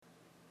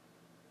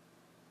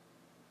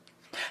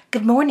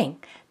Good morning.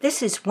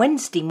 This is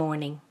Wednesday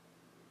morning,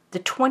 the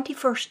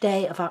 21st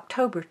day of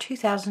October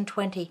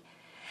 2020.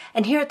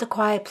 And here at the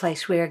Quiet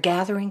Place, we are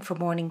gathering for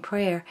morning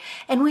prayer,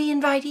 and we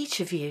invite each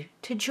of you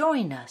to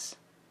join us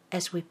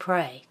as we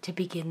pray to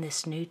begin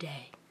this new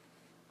day.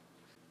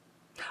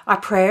 Our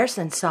prayers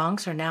and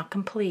songs are now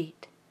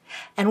complete,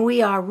 and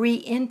we are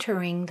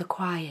re-entering the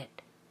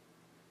quiet.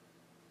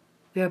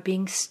 We are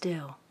being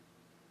still,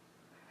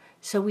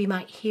 so we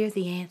might hear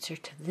the answer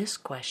to this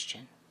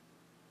question.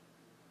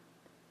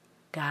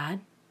 God,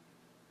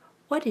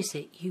 what is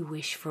it you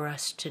wish for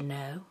us to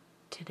know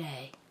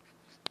today?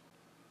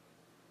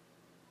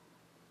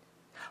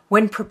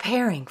 When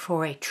preparing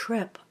for a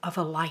trip of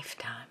a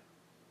lifetime,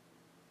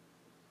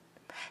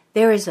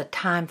 there is a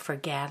time for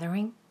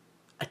gathering,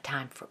 a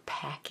time for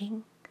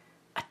packing,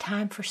 a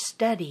time for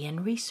study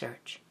and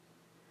research.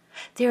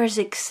 There is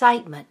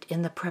excitement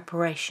in the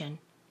preparation,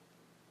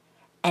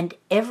 and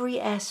every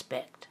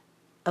aspect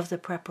of the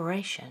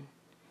preparation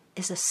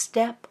is a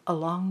step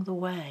along the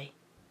way,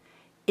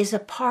 is a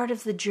part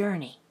of the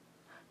journey,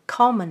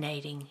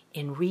 culminating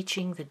in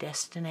reaching the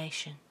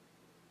destination.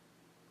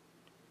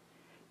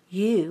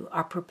 You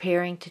are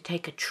preparing to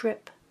take a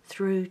trip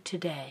through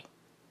today.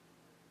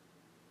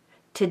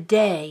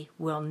 Today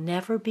will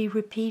never be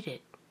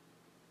repeated.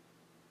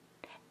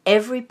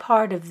 Every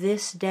part of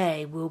this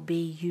day will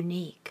be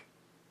unique.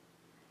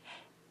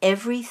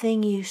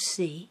 Everything you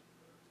see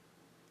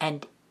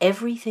and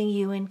everything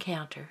you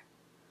encounter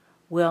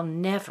will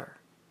never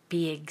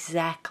be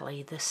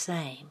exactly the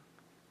same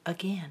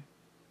again.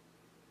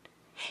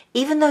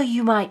 Even though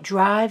you might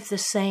drive the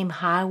same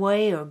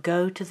highway or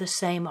go to the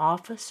same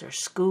office or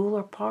school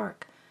or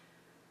park,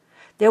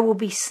 there will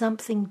be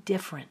something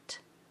different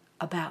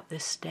about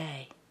this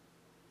day.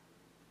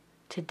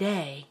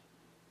 Today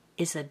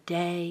is a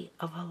day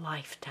of a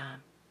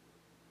lifetime.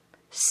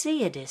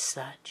 See it as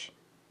such.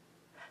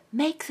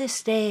 Make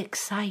this day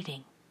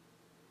exciting.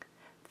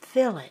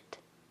 Fill it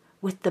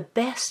with the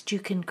best you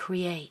can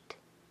create,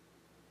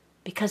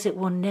 because it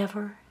will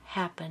never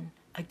happen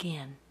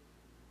again.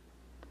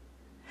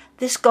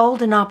 This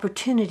golden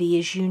opportunity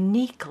is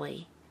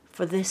uniquely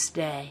for this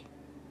day,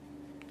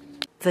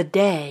 the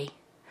day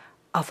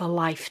of a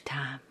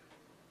lifetime.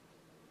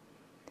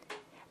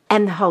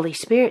 And the Holy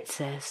Spirit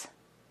says,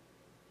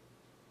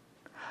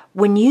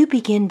 when you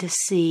begin to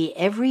see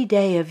every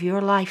day of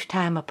your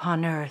lifetime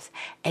upon earth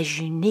as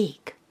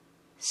unique,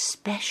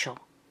 special,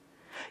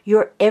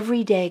 your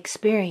everyday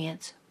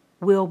experience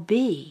will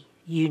be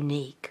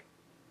unique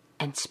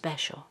and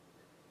special.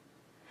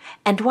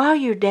 And while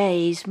your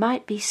days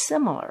might be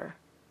similar,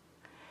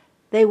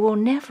 they will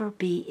never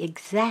be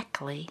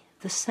exactly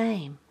the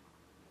same.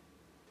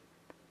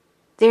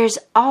 There's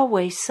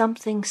always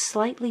something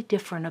slightly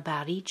different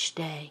about each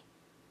day.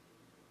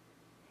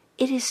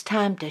 It is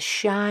time to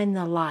shine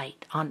the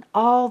light on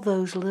all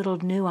those little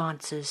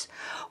nuances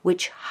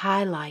which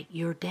highlight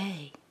your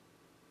day.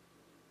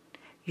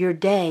 Your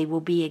day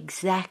will be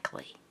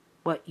exactly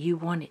what you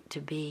want it to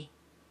be.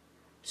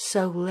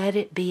 So let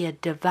it be a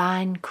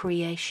divine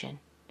creation,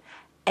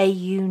 a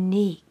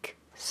unique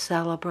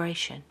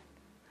celebration.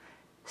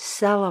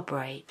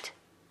 Celebrate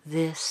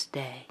this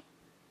day.